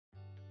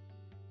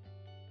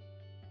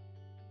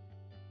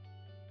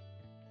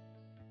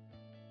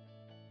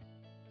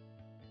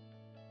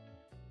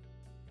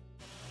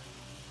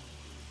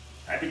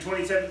Happy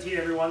 2017,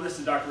 everyone. This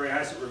is Dr. Ray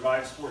Heiss at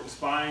Revive Sport and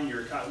Spine,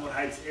 your Cottonwood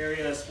Heights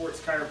area sports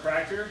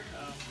chiropractor.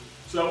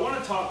 So I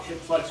want to talk hip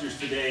flexors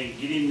today,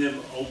 getting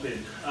them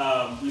open.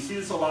 We see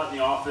this a lot in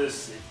the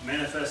office. It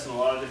manifests in a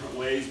lot of different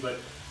ways, but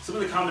some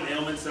of the common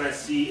ailments that I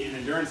see in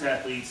endurance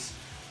athletes,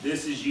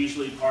 this is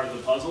usually part of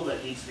the puzzle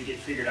that needs to get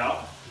figured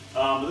out.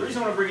 But the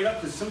reason I want to bring it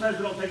up is sometimes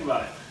we don't think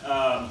about it.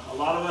 A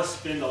lot of us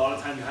spend a lot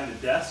of time behind a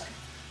desk,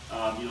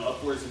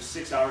 upwards of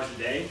 6 hours a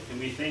day, and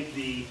we think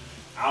the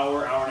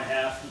hour and a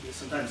half,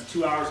 sometimes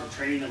 2 hours of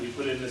training that we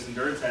put in as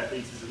endurance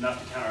athletes is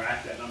enough to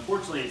counteract that. And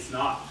unfortunately, it's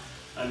not.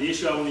 The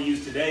issue I want to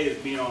use today is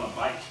being on a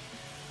bike.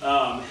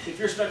 If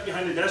you're stuck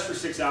behind a desk for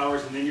 6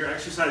 hours and then your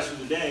exercise for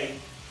the day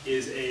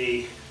is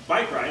a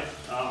bike ride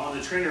on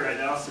the trainer right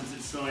now, since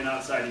it's snowing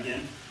outside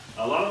again,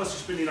 a lot of us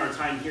are spending our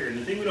time here. And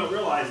the thing we don't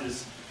realize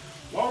is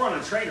while we're on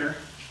a trainer,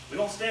 we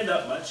don't stand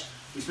up much.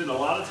 We spend a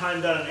lot of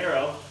time down an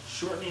arrow,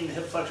 shortening the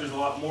hip flexors a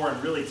lot more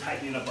and really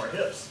tightening up our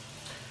hips.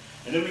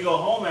 And then we go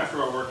home after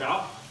our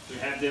workout, we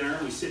have dinner,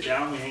 we sit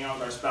down, we hang out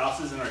with our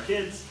spouses and our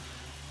kids,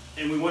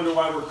 and we wonder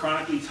why we're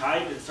chronically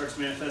tight. It starts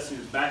manifesting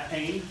as back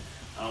pain.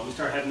 We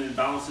start having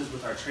imbalances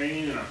with our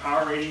training and our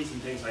power ratings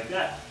and things like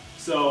that.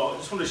 So I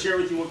just want to share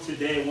with you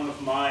today one of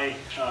my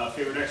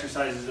favorite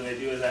exercises that I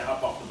do as I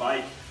hop off the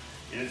bike.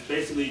 And it's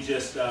basically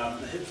just the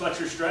hip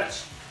flexor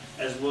stretch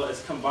as well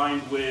as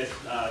combined with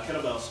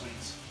kettlebell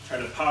swings. Try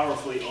to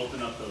powerfully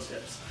open up those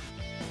hips.